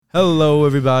Hello,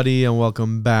 everybody, and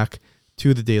welcome back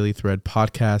to the Daily Thread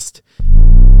podcast.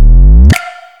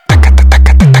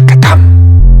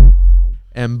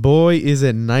 And boy, is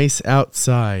it nice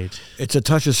outside. It's a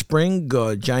touch of spring,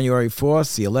 January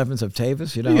 4th, the 11th of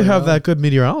Tavis. You have that good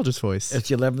meteorologist voice. It's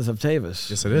the 11th of Tavis.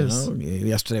 Yes, it is.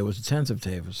 Yesterday was the 10th of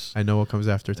Tavis. I know what comes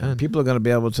after 10. People are going to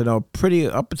be able to know pretty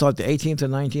up until the 18th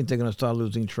and 19th, they're going to start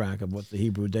losing track of what the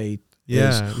Hebrew date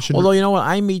is. Although, you know what,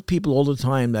 I meet people all the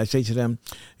time that I say to them,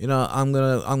 I'm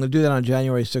gonna do that on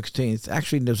January 16th.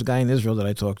 Actually, there's a guy in Israel that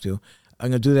I talk to. I'm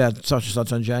going to do that such and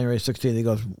such on January 16th. He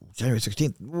goes, January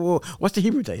 16th? Whoa, what's the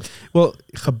Hebrew date? Well,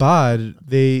 Chabad,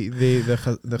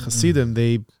 the Hasidim,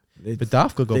 they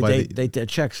bedafka go by... They date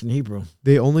checks in Hebrew.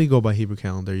 They only go by Hebrew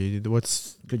calendar.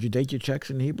 Could you date your checks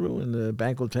in Hebrew and the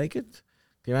bank will take it?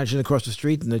 Can you imagine across the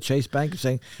street in the Chase Bank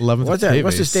saying, 11th what's of that? Tavis.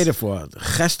 What's this data for?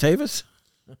 Ches Tavis?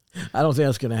 I don't think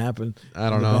that's going to happen. I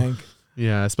don't know. Bank.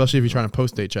 Yeah, especially if you're trying to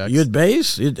post-date checks. Yud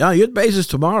Beis? Yud Beis is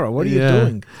tomorrow. What are you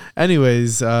doing?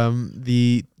 Anyways,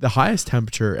 the highest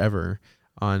temperature ever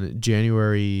on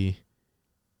January...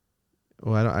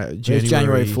 It's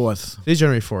January 4th. It's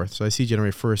January 4th, so I see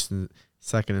January 1st and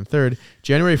 2nd and 3rd.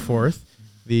 January 4th,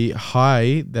 the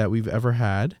high that we've ever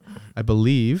had, I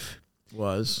believe...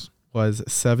 was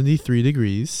 73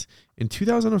 degrees in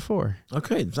 2004.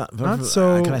 Okay, it's not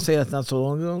so. Can I say that's not so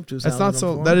long ago? That's not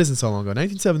so. That isn't so long ago.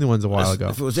 1971 is a while ago.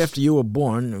 If it was after you were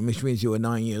born, which means you were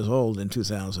 9 years old in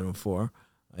 2004,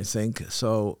 I think.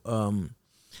 So,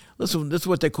 listen, this is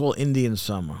what they call Indian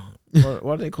summer.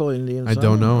 What do they call Indian summer? I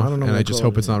don't know, and I just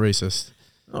hope it's not racist.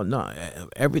 No,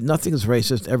 nothing is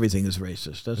racist. Everything is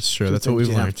racist. That's true. That's what we've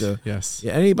learned. Yes.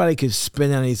 Yeah, anybody can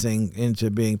spin anything into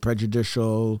being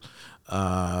prejudicial,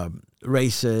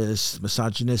 racist,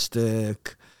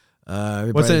 misogynistic.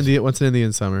 What's an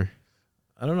Indian summer?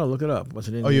 I don't know. Look it up. What's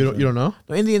an Indian? Oh, you summer? don't know?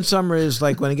 No, Indian summer is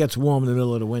like when it gets warm in the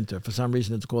middle of the winter. For some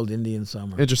reason, it's called Indian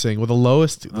summer. Interesting. Well, the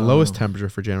lowest temperature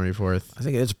for January 4th. I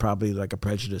think it's probably like a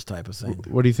prejudice type of thing.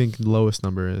 What do you think the lowest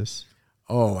number is?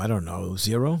 Oh, I don't know.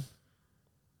 0?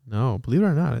 No, believe it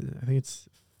or not, I think it's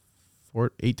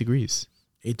 8 degrees.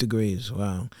 8 degrees.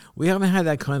 Wow. We haven't had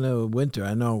that kind of winter.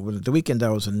 I know. The weekend I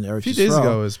was in Eretz Yisrael. A few days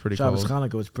ago it was pretty cold. Shabbos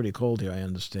Hanukkah was pretty cold here, I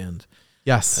understand.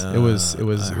 Yes, it was.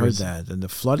 I heard that. And the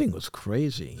flooding was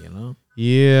crazy,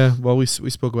 Yeah, well, we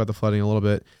spoke about the flooding a little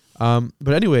bit.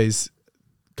 But anyways,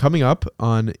 coming up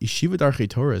on Yeshiva Darchei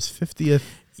Torah's 50th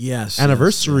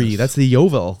anniversary. Yes. That's the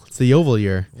Yovel. It's the Yovel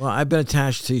year. Well, I've been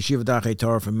attached to Yeshiva Darchei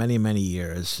Torah for many, many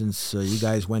years, since you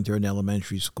guys went there in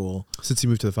elementary school. Since you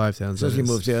moved to the Five Towns. Since you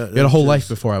moved here. You had a whole life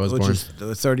before I was born. Which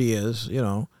is 30 years,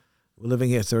 We're living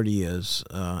here 30 years.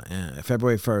 And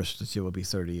February 1st, this year will be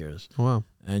 30 years. Oh, wow.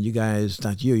 And you guys,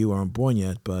 not you weren't born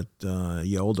yet, but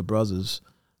your older brothers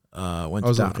went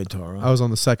to Darchei Torah. I was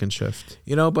on the second shift.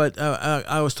 But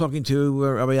I was talking to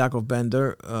Rabbi Yaakov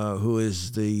Bender, who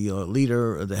is the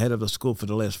leader, the head of the school for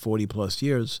the last 40-plus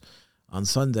years, on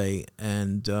Sunday.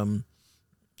 And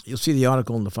you'll see the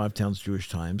article in the Five Towns Jewish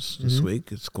Times this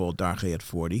week. It's called Darchei at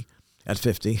 50.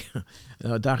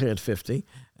 Darchei at 50.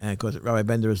 And, of course, Rabbi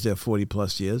Bender is there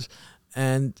 40-plus years.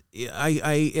 And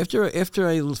I after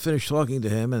I finished talking to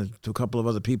him and to a couple of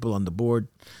other people on the board,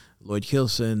 Lloyd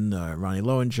Kilson, Ronnie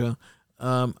Lowinger,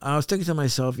 I was thinking to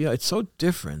myself, it's so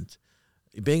different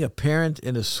being a parent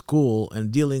in a school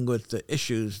and dealing with the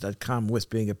issues that come with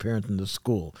being a parent in the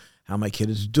school. How my kid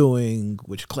is doing,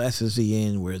 which class is he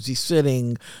in, where is he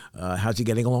sitting, how's he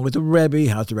getting along with the Rebbe,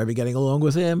 how's the Rebbe getting along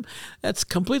with him. That's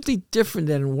completely different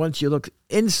than once you look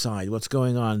inside what's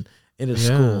going on in a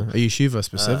school. A yeshiva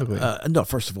specifically. No,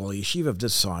 first of all, a yeshiva of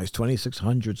this size,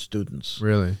 2,600 students.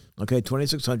 Really? Okay,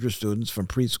 2,600 students from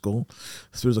preschool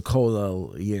through the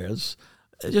kollel years.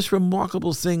 Just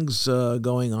remarkable things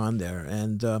going on there.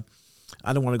 And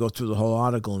I don't want to go through the whole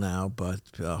article now, but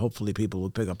hopefully people will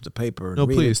pick up the paper and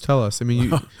read please, it. tell us. I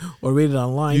mean, or read it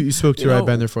online. You spoke to Rabbi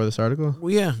Bender for this article?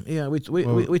 Yeah.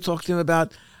 We talked to him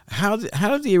about how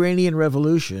did the Iranian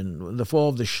Revolution, the fall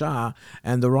of the Shah,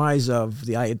 and the rise of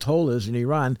the Ayatollahs in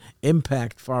Iran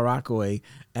impact Far Rockaway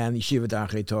and Yeshiva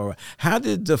Darchei Torah? How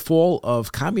did the fall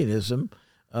of communism,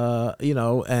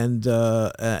 and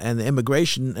the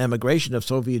emigration of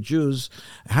Soviet Jews,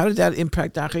 how did that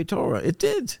impact Darchei Torah? It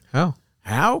did.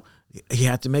 How? He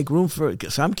had to make room for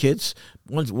some kids.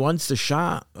 Once the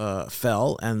Shah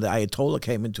fell and the Ayatollah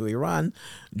came into Iran,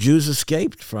 Jews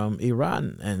escaped from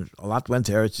Iran, and a lot went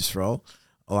to Eretz Yisrael.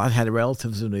 A lot had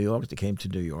relatives in New York. They came to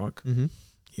New York.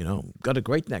 Mm-hmm. Got a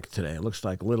great neck today. It looks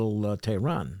like little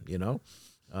Tehran.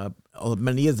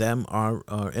 Many of them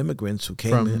are immigrants who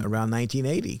came around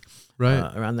 1980. Right.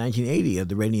 Around 1980, of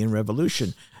the Iranian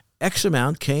Revolution. X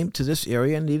amount came to this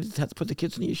area and had to put the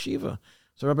kids in the yeshiva.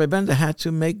 So Rabbi Bender had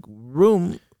to make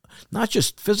room, not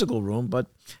just physical room, but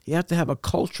he had to have a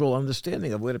cultural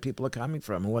understanding of where the people are coming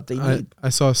from and what they need. I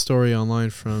saw a story online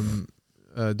from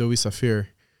Dovi Safir,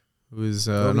 who is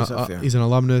he's an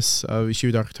alumnus of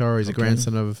Yeshiva Dar Torah. He's a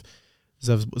grandson of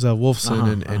Zev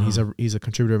Wolfson, and he's a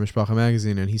contributor of Mishpacha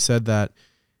magazine. And he said that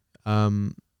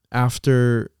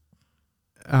after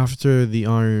the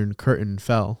Iron Curtain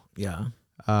fell,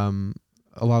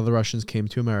 a lot of the Russians came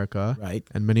to America, right?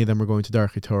 And many of them were going to Dar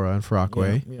Torah and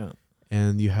Farakwe. Yeah.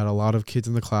 And you had a lot of kids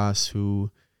in the class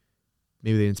who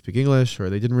maybe they didn't speak English or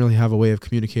they didn't really have a way of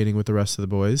communicating with the rest of the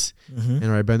boys. Mm-hmm.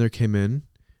 And Rabbi Bender came in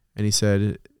and he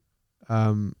said,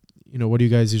 what do you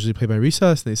guys usually play by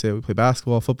recess? And they say, we play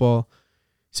basketball, football.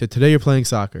 He said, today you're playing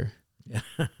soccer. Yeah.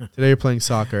 Today you're playing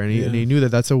soccer. And he knew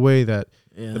that that's a way that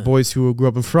the boys who grew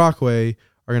up in Farakwe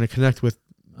are going to connect with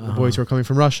the boys who are coming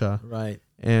from Russia. Right.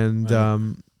 And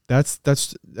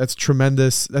that's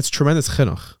tremendous. That's tremendous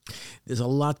chinuch. There's a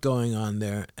lot going on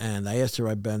there, and I asked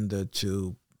Rabbi Bender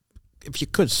to, if you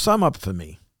could sum up for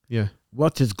me,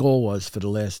 what his goal was for the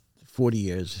last 40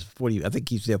 years. I think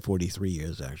he's there 43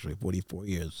 years, actually, 44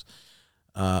 years.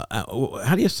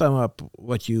 How do you sum up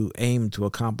what you aimed to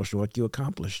accomplish or what you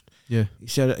accomplished? Yeah, he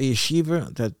said a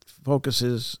yeshiva that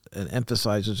focuses and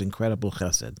emphasizes incredible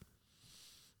chesed.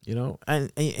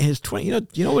 And his 20.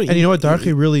 You know what?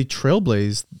 Darkei really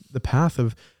trailblazed the path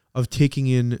of taking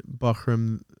in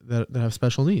Bachrim that have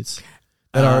special needs,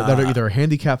 that are either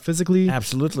handicapped physically,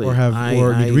 absolutely,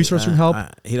 or need resource from help.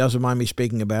 He doesn't mind me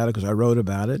speaking about it because I wrote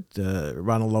about it.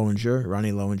 Ronnie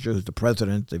Lowinger, who's the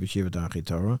president of Yeshiva Darkei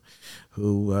Torah,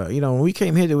 who when we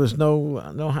came here, there was no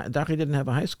Darkei didn't have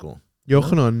a high school.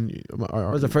 Yochanan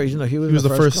was the first. He was the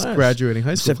first class. graduating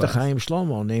high school class. Chaim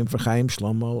Shlomo, named for Chaim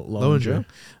Shlomo Lowinger,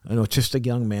 an autistic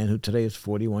young man who today is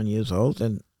 41 years old.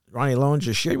 And Ronnie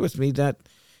Lowinger shared with me that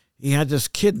he had this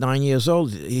kid, 9 years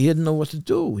old. He didn't know what to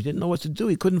do.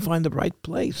 He couldn't find the right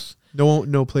place.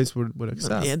 No place would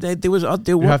accept. Yeah, there were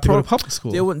have to go to public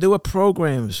school. There were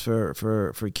programs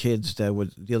for kids that were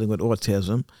dealing with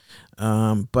autism,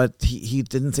 but he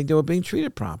didn't think they were being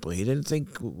treated properly. He didn't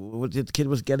think the kid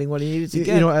was getting what he needed to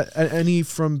get. Any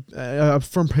from a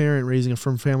firm parent raising a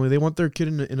firm family, they want their kid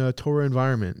in a Torah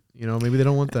environment. Maybe they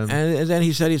don't want them. And then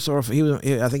he said I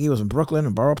think he was in Brooklyn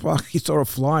in Borough Park. He saw a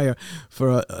flyer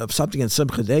for something in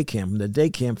Simcha Day Camp. The day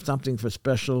camp, something for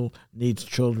special needs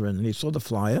children. And he saw the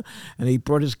flyer, and he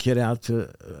brought his kid out to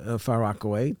Far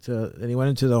Rockaway, and he went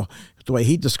into the way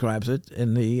he describes it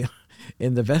in the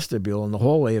vestibule, in the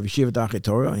hallway of Yeshiva Darkei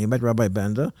Torah, and he met Rabbi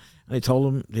Bender, and he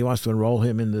told him he wants to enroll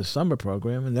him in the summer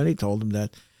program, and then he told him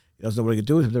that he doesn't know what he could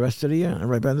do with him the rest of the year. And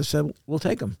Rabbi Bender said, we'll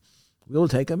take him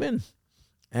in.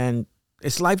 And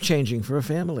it's life-changing for a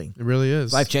family. It really is.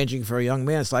 It's life-changing for a young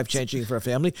man. It's life-changing for a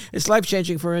family. It's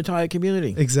life-changing for an entire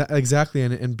community. Exactly,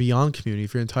 and beyond community,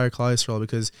 for your entire Klal Yisrael,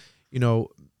 because,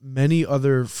 many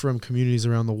other from communities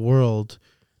around the world,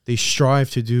 they strive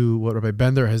to do what Rabbi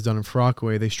Bender has done in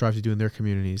Farakwe. They strive to do in their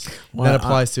communities. Well, that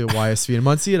applies to YSV in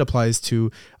Muncie. It applies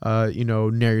to, Ner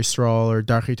Yisrael or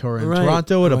Darkei Torah in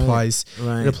Toronto. It applies.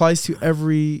 It applies to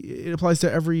every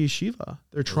yeshiva.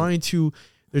 They're trying to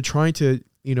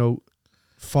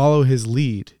follow his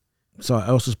lead. So I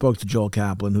also spoke to Joel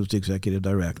Kaplan, who's the executive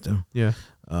director. Yeah.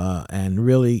 And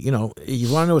really, you want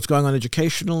to know what's going on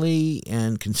educationally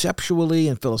and conceptually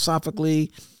and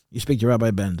philosophically, you speak to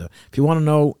Rabbi Bender. If you want to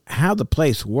know how the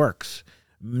place works,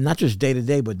 not just day to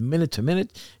day, but minute to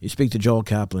minute, you speak to Joel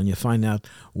Kaplan. You find out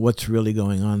what's really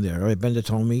going on there. Rabbi Bender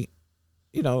told me,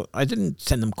 I didn't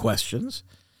send him questions.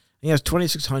 He has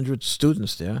 2,600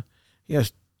 students there. He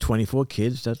has 24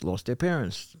 kids that lost their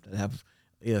parents, that have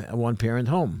a one-parent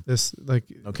home.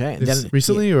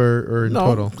 Recently or in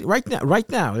total? Right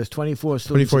now, there's 24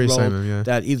 students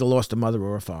that either lost a mother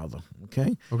or a father.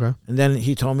 Okay. And then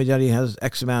he told me that he has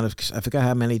X amount of, I forgot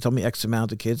how many, he told me X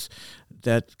amount of kids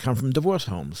that come from divorce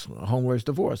homes, a home where it's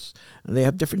divorce. And they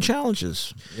have different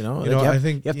challenges, I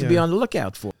think you have to be on the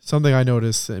lookout for. Something I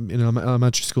noticed in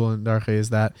elementary school in Darkei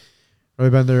is that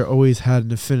Rabbi Bender always had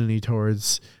an affinity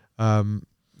towards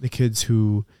the kids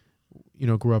who,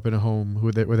 grew up in a home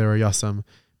where they were a Yassam,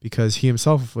 because he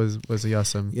himself was a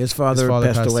Yassam. His father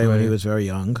passed away when he was very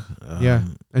young.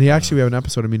 And we have an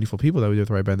episode of Meaningful People that we did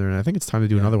with Rabbi Bender, and I think it's time to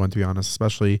do another one, to be honest,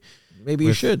 especially. Maybe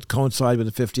you should coincide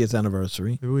with the 50th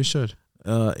anniversary. Maybe we should.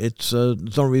 There's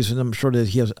no reason. I'm sure that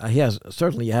he has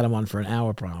certainly you had him on for an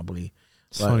hour probably.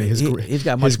 It's funny. He's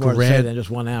got much more to say than just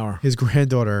 1 hour. His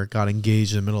granddaughter got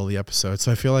engaged in the middle of the episode,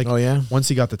 so I feel like once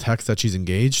he got the text that she's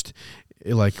engaged,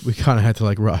 like we kind of had to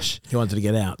like rush. He wanted to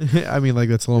get out. I mean, like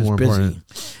that's a little more important.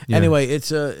 Yeah. Anyway,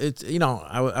 it's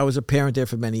I was a parent there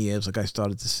for many years, like I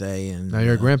started to say, and now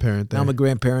you're a grandparent there. Now I'm a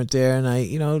grandparent there,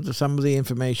 and some of the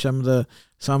information,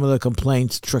 some of the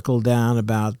complaints trickle down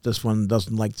about this one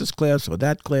doesn't like this class or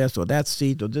that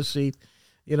seat or this seat,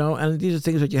 and these are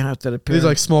things that you have to. These are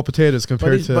like small potatoes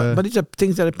compared to. But these are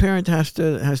things that a parent has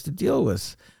to deal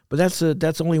with. But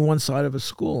that's only one side of a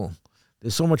school.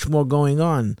 There's so much more going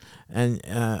on, and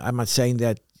I'm not saying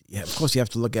that. Yeah, of course, you have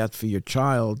to look out for your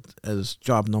child as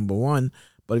job number one.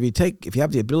 But if you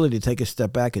have the ability to take a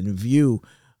step back and view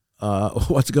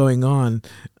what's going on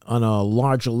a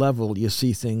larger level, you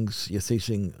see things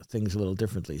a little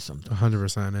differently sometimes.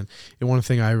 100%. And one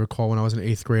thing I recall when I was in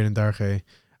 8th grade in Darche,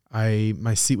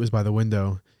 my seat was by the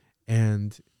window,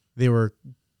 and they were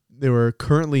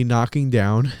currently knocking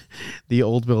down the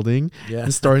old building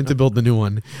and starting to build the new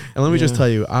one. And let me just tell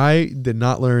you, I did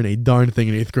not learn a darn thing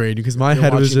in 8th grade because my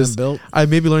head was just, I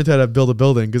maybe learned how to build a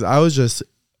building because I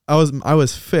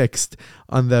was fixed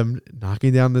on them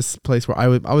knocking down this place where I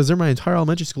was there my entire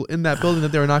elementary school in that building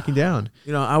that they were knocking down.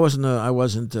 I wasn't,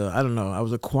 I don't know. I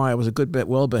was a good,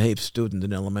 well-behaved student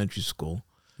in elementary school.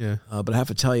 Yeah. But I have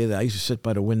to tell you that I used to sit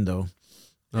by the window.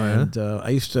 Oh, and I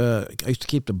used to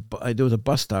keep there was a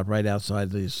bus stop right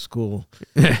outside the school.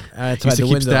 Outside the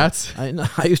window. Stats?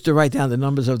 I used to write down the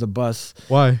numbers of the bus.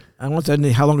 Why? I wanted to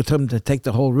know how long it took them to take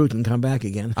the whole route and come back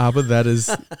again. But that is,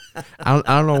 I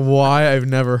don't know why I've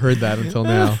never heard that until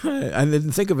now. I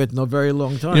didn't think of it in a very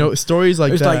long time. Stories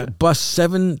like that. It was like bus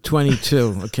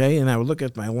 722, okay? And I would look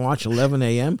at my watch, 11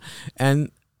 a.m., and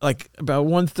like about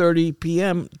 1:30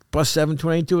 p.m., bus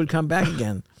 722 would come back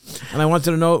again. And I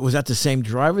wanted to know, was that the same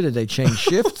driver? Did they change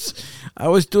shifts? I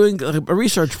was doing a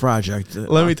research project.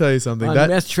 Let me tell you something. On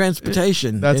mass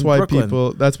transportation. That's why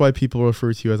Brooklyn. That's why people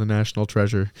refer to you as a national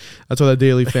treasure. That's why the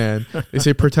Daily Fan. They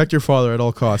say protect your father at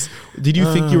all costs. Did you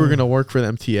think you were going to work for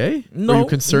the MTA? No. Were you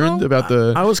concerned about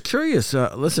the? I was curious.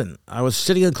 Listen, I was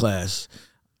sitting in class.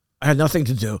 I had nothing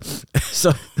to do,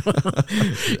 so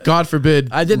God forbid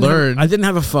I didn't learn. I didn't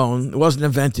have a phone. It wasn't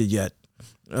invented yet.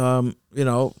 There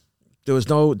was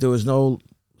no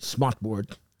smart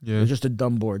board. Yeah. It was just a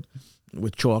dumb board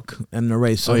with chalk and an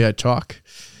eraser. Oh yeah, chalk.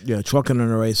 Yeah, chalk and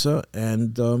an eraser,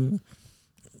 and the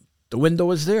window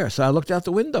was there. So I looked out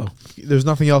the window. There's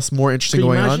nothing else more interesting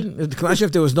going on. Can you imagine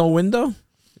if there was no window?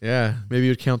 Yeah, maybe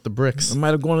you'd count the bricks. I might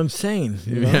have gone insane.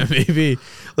 Yeah, maybe.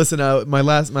 Listen, my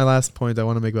last point I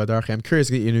want to make about Darche. I'm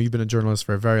curious. You've been a journalist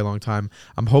for a very long time.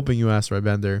 I'm hoping you asked Roy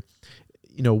Bender.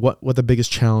 What the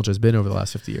biggest challenge has been over the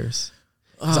last 50 years.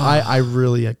 So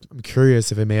I'm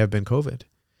curious if it may have been COVID.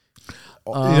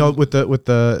 With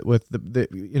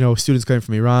the students coming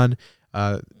from Iran,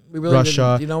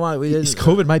 Russia. You know what?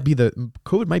 COVID might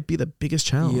be the biggest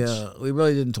challenge. Yeah, we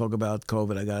really didn't talk about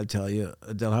COVID. I got to tell you,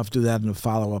 they'll have to do that in a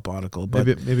follow-up article.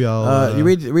 But maybe I'll. You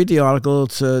read the article.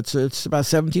 It's about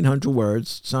 1,700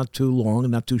 words. It's not too long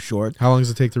and not too short. How long does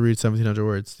it take to read 1,700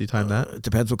 words? Do you time that? It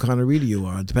depends what kind of reader you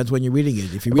are. It depends when you're reading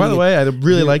it. If you by the way, I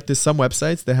really like this. Some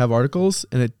websites they have articles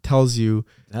and it tells you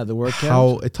how the word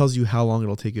it tells you how long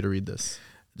it'll take you to read this.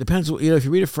 Depends. If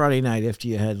you read it Friday night after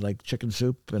you had like chicken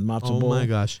soup and matzo ball. Oh my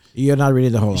gosh! You're not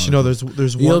reading the whole. You know, there's one.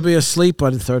 You'll be asleep by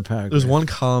the third paragraph. There's one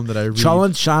column that I read.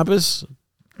 Cholent Shabbos.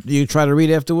 You try to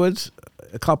read afterwards.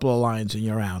 A couple of lines and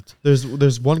you're out.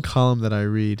 There's one column that I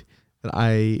read that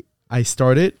I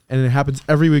start it, and it happens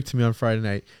every week to me on Friday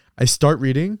night. I start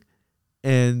reading,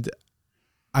 and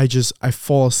I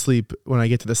fall asleep when I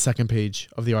get to the second page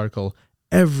of the article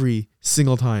every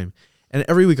single time. And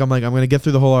every week I'm like, I'm going to get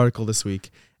through the whole article this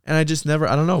week. And I just never,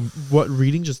 I don't know, what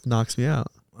reading just knocks me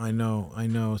out. I know,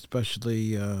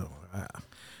 especially,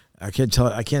 I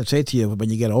can't say to you when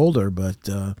you get older, but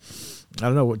I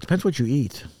don't know, it depends what you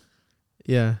eat.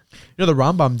 Yeah. The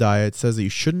Rambam diet says that you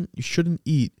shouldn't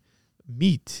eat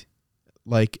meat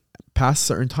like past a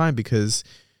certain time because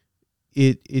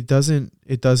it doesn't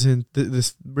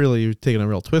this really, you're taking a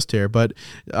real twist here, but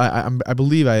I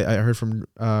believe I heard from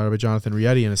Rabbi Jonathan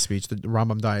Rietti in a speech that the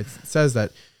Rambam diet says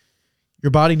that your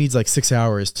body needs like 6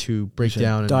 hours to break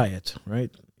down. Diet,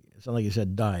 right? It's not like you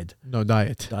said died. No,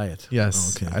 diet. Diet.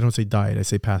 Yes. Oh, okay. I don't say diet. I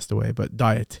say passed away, but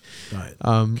diet. Diet.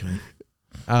 Okay.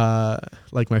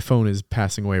 Like my phone is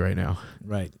passing away right now.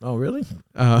 Right. Oh, really?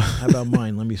 How about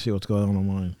mine? Let me see what's going on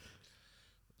mine.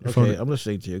 Okay, I'm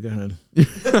listening to you. Go ahead.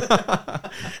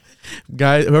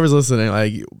 Guys, whoever's listening,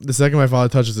 like the second my father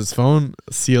touches his phone,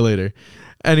 see you later.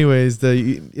 Anyways,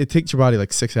 it takes your body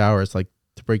like 6 hours like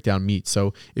to break down meat.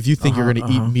 So if you think you're going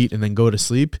to eat meat and then go to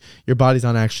sleep, your body's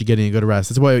not actually getting a good rest.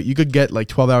 That's why you could get like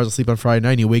 12 hours of sleep on Friday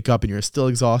night and you wake up and you're still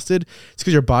exhausted. It's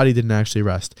because your body didn't actually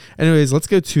rest. Anyways, let's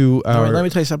go to our... All right, let me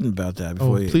tell you something about that.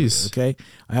 Please. Okay.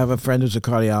 I have a friend who's a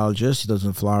cardiologist. He lives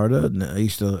in Florida. And I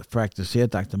used to practice here,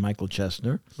 Dr. Michael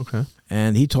Chesner. Okay.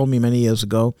 And he told me many years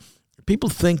ago, people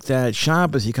think that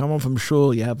Shabbos, you come home from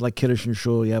shul, you have like Kiddush and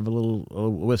shul, you have a little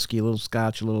whiskey, a little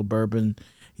scotch, a little bourbon,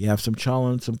 you have some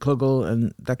cholent, some kugel,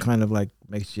 and that kind of like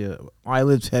makes your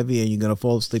eyelids heavy and you're going to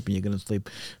fall asleep and you're going to sleep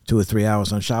 2 or 3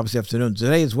 hours on Shabbos afternoon.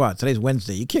 Today is what? Today's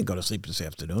Wednesday. You can't go to sleep this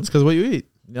afternoon. It's because of what you eat.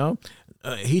 No?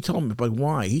 He told me, but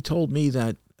why? He told me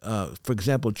that, for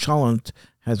example, cholent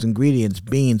has ingredients,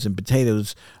 beans and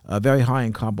potatoes, very high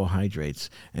in carbohydrates.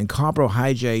 And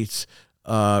carbohydrates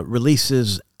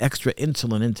releases extra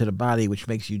insulin into the body, which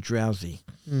makes you drowsy.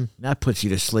 That puts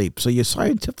you to sleep. So you're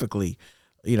scientifically,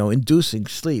 inducing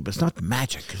sleep. It's not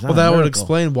magic. It's not that would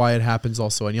explain why it happens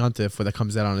also on Yontif, where that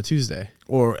comes out on a Tuesday.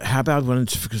 Or how about when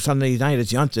it's Sunday night,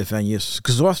 it's Yontif, and you're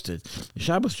exhausted.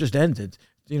 Shabbos just ended,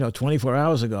 24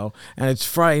 hours ago, and it's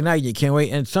Friday night, you can't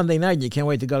wait, and Sunday night, you can't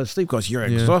wait to go to sleep because you're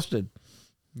exhausted.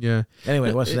 Yeah.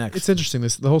 Anyway, what's next? It's interesting,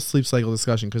 the whole sleep cycle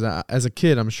discussion, because as a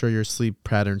kid, I'm sure your sleep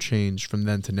pattern changed from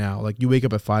then to now. Like, you wake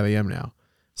up at 5 a.m. now,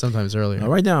 sometimes earlier.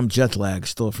 Right now, I'm jet lagged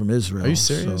still from Israel. Are you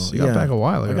serious? So, you got back a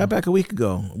while ago. I got back a week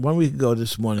ago. 1 week ago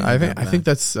this morning. I think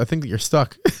that you're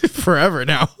stuck forever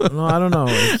now. No, I don't know.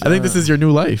 I think this is your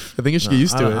new life. I think you should get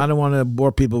used to it. I don't want to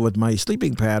bore people with my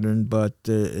sleeping pattern, but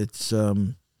it's.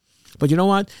 But you know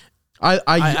what?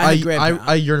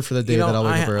 I yearn for the day that I'll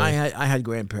wake up early. I had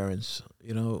grandparents,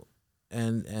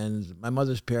 and my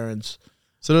mother's parents.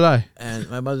 So did I. And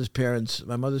my mother's parents,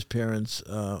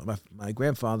 my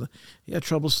grandfather, he had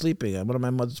trouble sleeping. And one of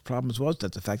my mother's problems was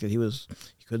that the fact that he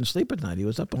couldn't sleep at night. He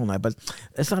was up all night. But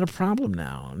it's not a problem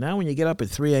now. Now when you get up at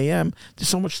 3 a.m., there's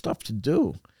so much stuff to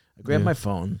do. I grab my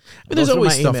phone. But there's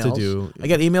always stuff to do. I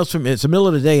get emails from, it's the middle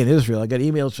of the day in Israel. I get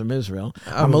emails from Israel.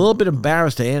 I'm a little bit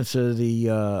embarrassed to answer the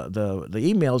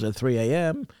emails at 3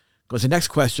 a.m., because the next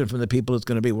question from the people is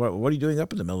going to be, what are you doing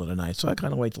up in the middle of the night? So I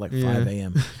kind of wait till like 5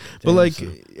 a.m. But like,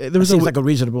 there was like a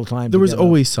reasonable time. There was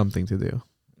always something to do.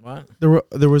 What?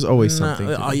 There was always something.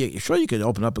 Sure, you could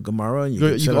open up a Gemara and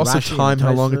you can also time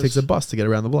how long it takes a bus to get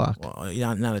around the block. Well,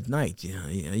 not at night.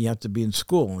 You have to be in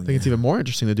school. I think it's even more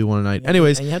interesting to do one at night.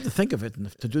 Anyways, and you have to think of it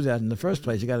to do that in the first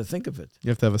place. You got to think of it. You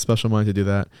have to have a special mind to do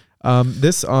that.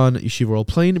 This on Yeshiva World: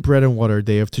 Plain Bread and Water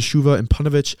Day of Teshuvah in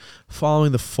Panovich,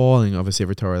 following the falling of a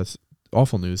Sefer Torah. That's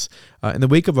awful news. In the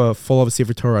wake of a fall of a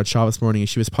Sefer Torah on Shabbos morning,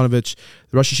 Yeshiva's Panovich,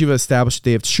 the Rosh Yeshiva established a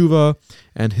day of Teshuvah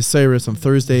and Hisayrus on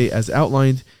Thursday, as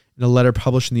outlined in a letter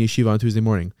published in the Yeshiva on Tuesday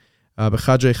morning.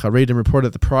 Bechadrei Charedim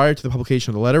reported that prior to the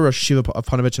publication of the letter, Rosh Yeshiva of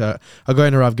Panovich,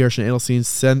 Hagoyin Harav Gershon Edelstein,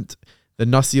 sent the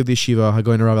Nasi of the Yeshiva,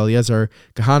 Hagoyin Harav Eliezer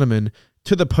Kahanaman,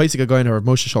 to the Paisik Hagoyin Harav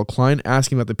Moshe Shal Klein,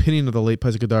 asking about the opinion of the late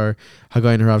Paisik Hadar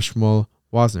Hagoyin Harav Shmuel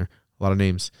Wozner. A lot of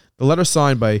names. The letter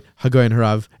signed by Hagoyin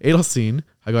Harav Edelstein,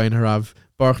 Hagoyin Harav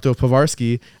Baruch Dov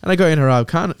Povarsky, and Hagoyin Harav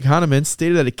Kahanaman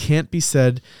stated that it can't be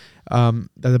said that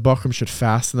the Bachrim should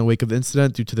fast in the wake of the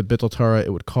incident due to the Bittul Torah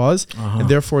it would cause, and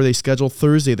therefore they scheduled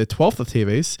Thursday, the 12th of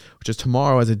Teves, which is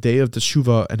tomorrow, as a day of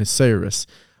Teshuvah and Hisayrus.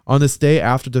 On this day,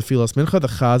 after Tefilas Mincha, the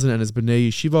Chazan and his Bnei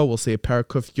Yeshiva will say a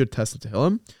Parakuf Yud Tes and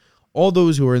Tehillim. All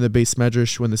those who were in the Beis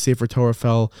Medrash when the Sefer Torah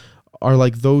fell are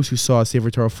like those who saw a Sefer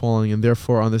Torah falling, and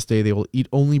therefore on this day they will eat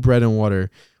only bread and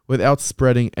water, without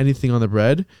spreading anything on the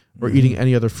bread or eating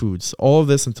any other foods. All of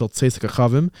this until Tzeitzak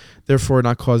HaChavim, therefore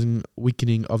not causing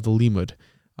weakening of the limud.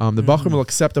 The Bachrim will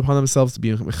accept upon themselves to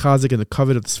be mechazik in the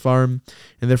covet of the Sfarim,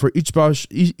 and therefore each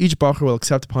Bachar will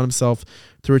accept upon himself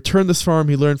to return the Sfarim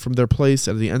he learned from their place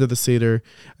at the end of the Seder.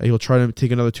 He will try to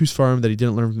take another 2 Sfarim that he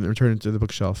didn't learn from and return it to the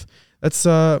bookshelf. It's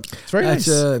very nice. That's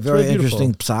a very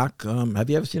interesting psak. Have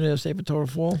you ever seen a Sefer Torah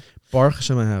fall? Baruch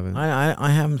Hashem, I haven't. I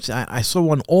haven't. I saw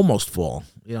one almost fall.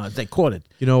 They caught it.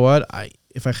 You know what?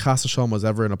 If I chas v'shalom was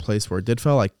ever in a place where it did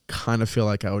fall, I kind of feel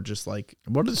like I would just what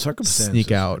are the circumstances? Sneak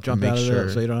out, jump and make out of sure, there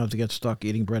so you don't have to get stuck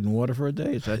eating bread and water for a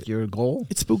day. Is that your goal?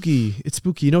 It's spooky. It's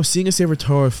spooky. Seeing a Sefer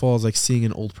Torah fall is like seeing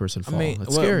an old person fall.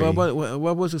 It's scary.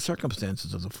 What was the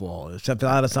circumstances of the fall? Except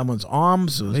out of someone's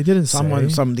arms? They didn't say.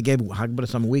 They gave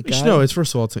some weak guy? No, it's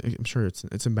first of all, I'm sure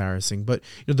it's embarrassing. But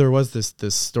there was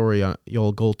this story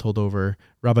Yoel Gold told over.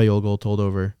 Rabbi Yoel Gold told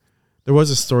over. There was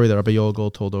a story that Rabbi Yoel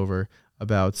Gold told over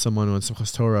about someone who in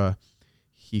Simchas Torah,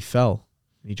 he fell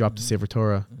and he dropped the Sefer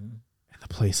Torah, and the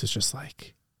place was just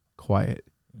like quiet,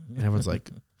 and everyone's like,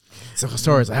 Simchas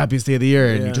Torah is the happiest day of the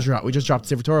year, and we just dropped the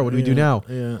Sefer Torah. What do we do now?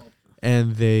 Yeah.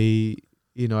 And they,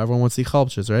 everyone wants to eat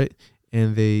chalbshas, right?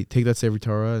 And they take that Sefer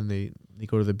Torah and they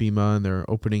go to the bima and they're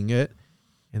opening it,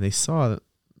 and they saw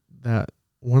that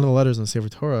one of the letters in the Sefer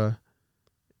Torah,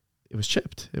 it was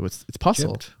chipped. It's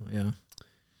puzzle. Chipped, yeah.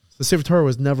 The Sefer Torah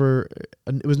was never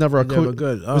a good. It was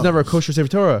never a kosher Sefer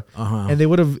Torah, and they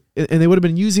would have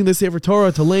been using the Sefer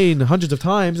Torah to lane hundreds of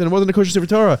times, and it wasn't a kosher Sefer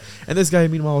Torah. And this guy,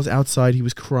 meanwhile, was outside. He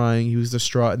was crying. He was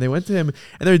distraught. And they went to him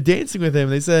and they were dancing with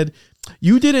him. They said,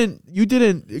 "You didn't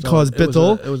cause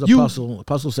bittul. It was a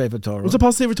puzzle Sefer Torah. It was a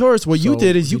puzzle Sefer Torah. So what you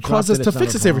did is you caused us to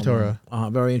fix the Sefer Torah."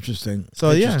 Very interesting.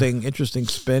 So interesting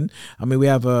spin. I mean,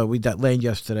 we got laned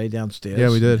yesterday downstairs. Yeah,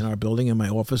 we did. In our building, in my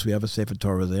office, we have a Sefer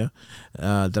Torah there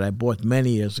that I bought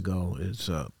many years ago. It's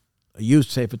a used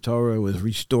Sefer Torah. It was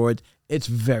restored. It's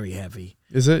very heavy.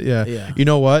 Is it? Yeah. Yeah. You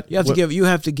know what? You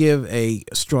have to give a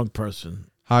strong person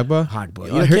Hagba.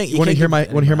 You want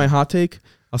to hear my hot take?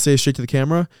 I'll say it straight to the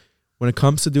camera. When it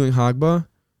comes to doing Hagba,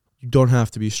 you don't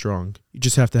have to be strong. You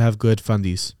just have to have good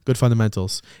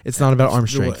fundamentals. It's not about arm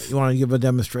strength. You want to give a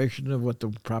demonstration of what the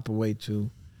proper way to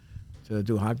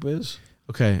do Hagba is?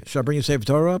 Okay. Should I bring your Sefer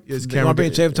Torah up? You want to bring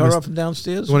your Sefer Torah up from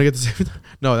downstairs? You want to get the Sefer Torah?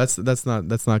 No,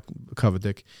 that's not covered,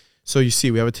 Dick. So you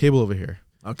see, we have a table over here.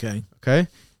 Okay. Okay.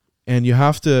 And you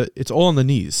have to. It's all on the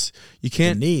knees. You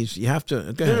can't. The knees. You have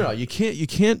to. No. You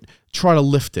can't try to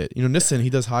lift it. You know, Nissan, he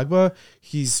does Hagba.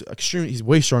 He's He's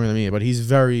way stronger than me, but he's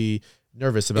very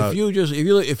nervous about.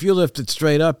 If you lift it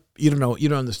straight up, you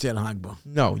don't understand Hagba.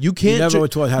 No, you can't. You never were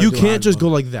taught how to do can't just Hagba. go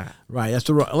like that. Right. That's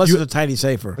unless it's a tiny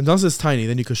safer. Unless it's tiny,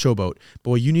 then you can showboat. But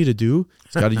what you need to do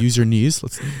is got to use your knees.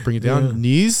 Let's bring it down. Yeah.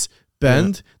 Knees.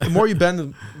 Bend. Yeah. The more you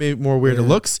bend, the more weird it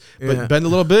looks. But bend a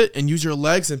little bit and use your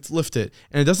legs and lift it.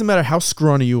 And it doesn't matter how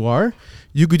scrawny you are.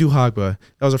 You could do Hagba.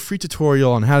 That was a free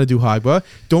tutorial on how to do Hagba.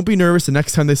 Don't be nervous the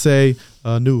next time they say,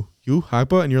 "No, you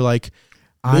Hagba," and you're like,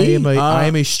 "I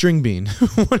am a string bean.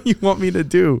 What do you want me to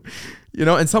do?" You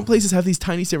know. And some places have these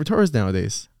tiny Sefer Torahs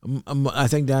nowadays. I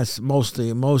think that's most.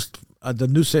 The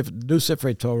new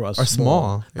Sefer Torah are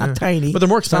small. Not tiny. But they're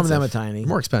more expensive. Some of them are tiny.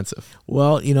 More expensive.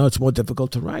 Well, it's more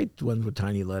difficult to write ones with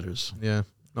tiny letters. Yeah.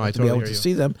 No, I to totally be able hear to you.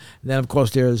 see them. And then, of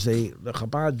course, there's the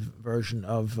Chabad version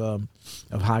of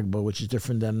Hagba, which is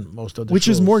different than most of the Which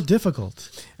is shuls. more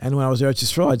difficult. And when I was there at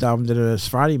Yisrael, I davened at a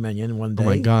Sephardi minyan one day. Oh,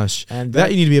 my gosh. And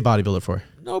that you need to be a bodybuilder for.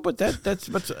 No, but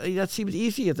that seems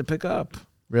easier to pick up.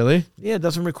 Really? Yeah, it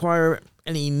doesn't require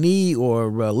any knee or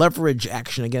leverage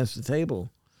action against the table.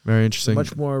 Very interesting.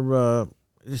 Much more,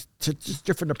 just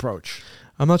different approach.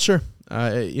 I'm not sure.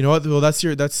 You know what? Well, that's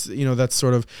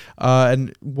sort of,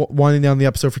 and winding down the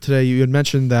episode for today, you had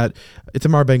mentioned that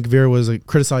Itamar Ben-Gvir was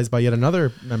criticized by yet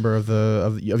another member of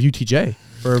UTJ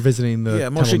for visiting the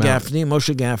Moshe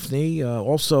Gafni.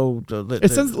 Also,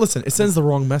 it sends the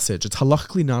wrong message. It's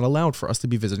halakhically not allowed for us to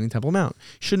be visiting Temple Mount.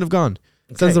 Shouldn't have gone.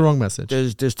 It sends the wrong message.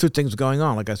 There's two things going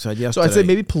on, like I said yesterday. So I'd say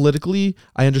maybe politically,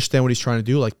 I understand what he's trying to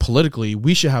do. Like politically,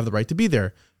 we should have the right to be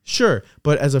there. Sure,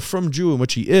 but as a frum Jew, in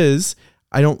which he is,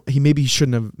 he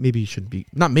shouldn't have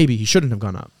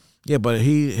gone up. Yeah, but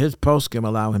his poskim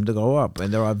allow him to go up,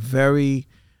 and there are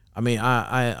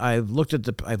I've looked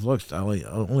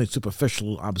only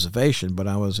superficial observation, but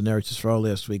I was in Eretz Yisrael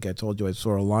last week. I told you I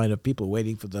saw a line of people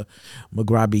waiting for the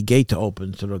Mugrabi gate to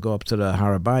open to go up to the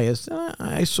Har HaBayis.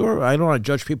 I don't want to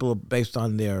judge people based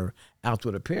on their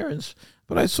outward appearance,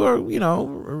 but I saw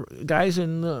guys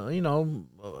in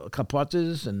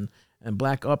kapotas and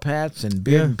black up hats and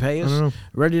beard and payas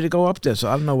ready to go up there. So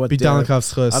I don't know what their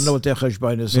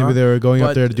cheshbon is. Maybe they were going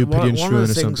up there to do Pidyon Shvun or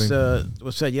something. One of the things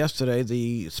was said yesterday.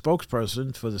 The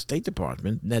spokesperson for the State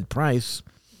Department, Ned Price,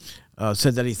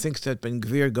 said that he thinks that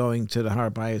Ben-Gvir going to the Har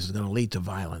HaBayis is going to lead to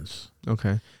violence.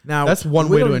 Okay. Now that's one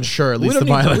way to ensure at least the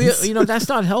violence. That's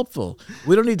not helpful.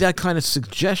 We don't need that kind of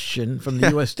suggestion from the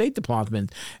U.S. State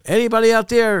Department. Anybody out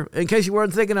there, in case you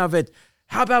weren't thinking of it,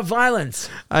 how about violence?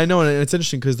 I know, and it's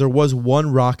interesting because there was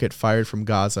one rocket fired from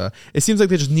Gaza. It seems like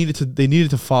they just needed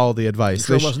to follow the advice.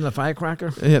 It wasn't a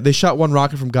firecracker? Yeah, they shot one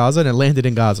rocket from Gaza and it landed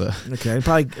in Gaza. Okay,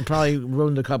 it probably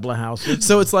ruined a couple of houses.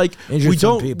 So it's like we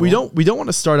don't want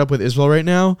to start up with Israel right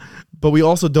now, but we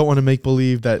also don't want to make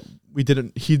believe that we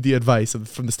didn't heed the advice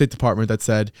from the State Department that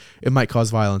said it might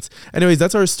cause violence. Anyways,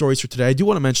 that's our stories for today. I do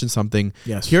want to mention something.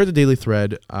 Yes. Here at the Daily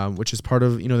Thread, which is part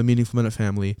of the Meaningful Minute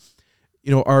family.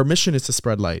 Our mission is to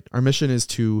spread light. Our mission is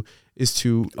to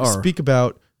speak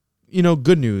about,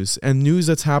 good news and news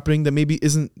that's happening that maybe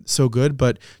isn't so good,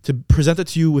 but to present it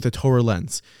to you with a Torah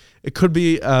lens. It could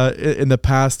be in the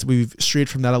past we've strayed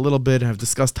from that a little bit and have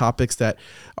discussed topics that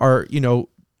are,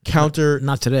 counter.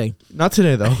 Not today. Not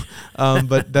today though,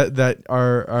 but that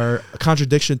are a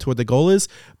contradiction to what the goal is.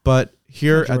 But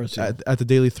here at the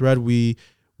Daily Thread, we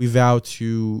vow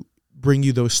to bring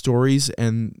you those stories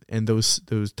and those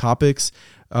topics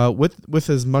with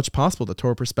as much possible the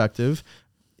Torah perspective,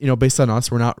 based on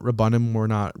us, we're not rabbanim,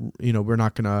 we're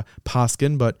not gonna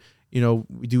paskin, but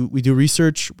we do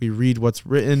research, we read what's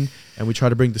written, and we try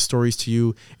to bring the stories to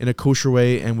you in a kosher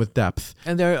way and with depth.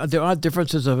 And there are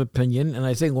differences of opinion, and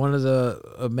I think one of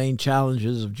the main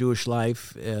challenges of Jewish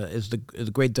life is the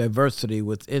great diversity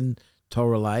within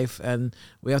Torah life, and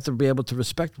we have to be able to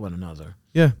respect one another.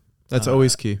 Yeah, that's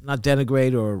always key. Not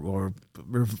denigrate or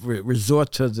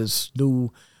resort to this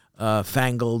new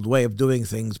fangled way of doing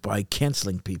things by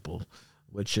canceling people,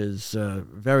 which is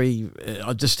very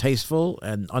distasteful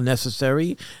and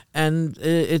unnecessary, and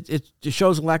it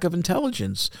shows a lack of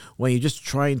intelligence when you're just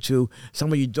trying to,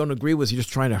 someone you don't agree with, you're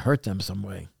just trying to hurt them some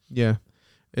way. Yeah,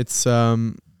 it's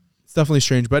definitely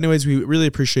strange. But anyways, we really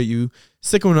appreciate you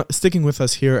sticking with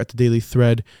us here at the Daily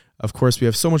Thread. Of course, we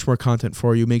have so much more content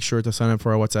for you. Make sure to sign up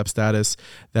for our WhatsApp status.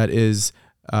 That is,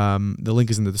 the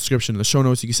link is in the description, in the show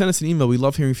notes. You can send us an email. We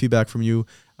love hearing feedback from you.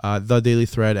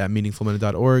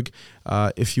 thedailythread@meaningfulminute.org.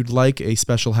 If you'd like a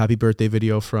special happy birthday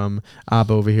video from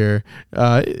Abba over here.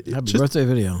 Happy birthday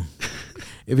video.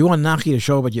 If you want Naki to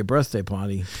show up at your birthday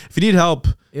party. If you need help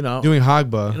doing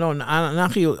Hagba.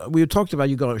 Naki, we talked about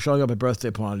you showing up at birthday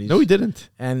parties. No, we didn't.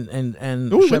 And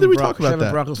when did we talk about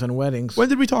that? Brachos and weddings. When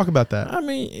did we talk about that? I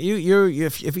mean,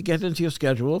 if you get into your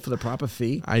schedule for the proper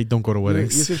fee. I don't go to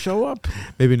weddings. You can show up.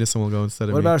 Maybe Nissan will go instead of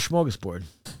me. What about a smorgasbord?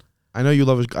 I know you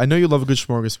love a good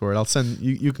smorgasbord. I'll send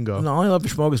you. You can go. No, I only love a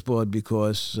smorgasbord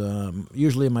because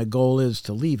usually my goal is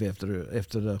to leave after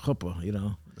the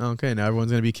chuppah. Okay, now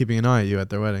everyone's going to be keeping an eye on you at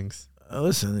their weddings.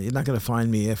 Listen, you're not going to find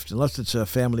me unless it's a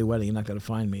family wedding. You're not going to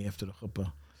find me after the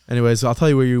chuppah. Anyways, I'll tell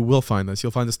you where you will find us.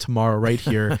 You'll find us tomorrow right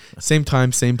here, same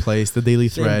time, same place, the Daily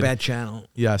Thread. Same bad channel.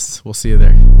 Yes, we'll see you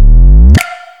there.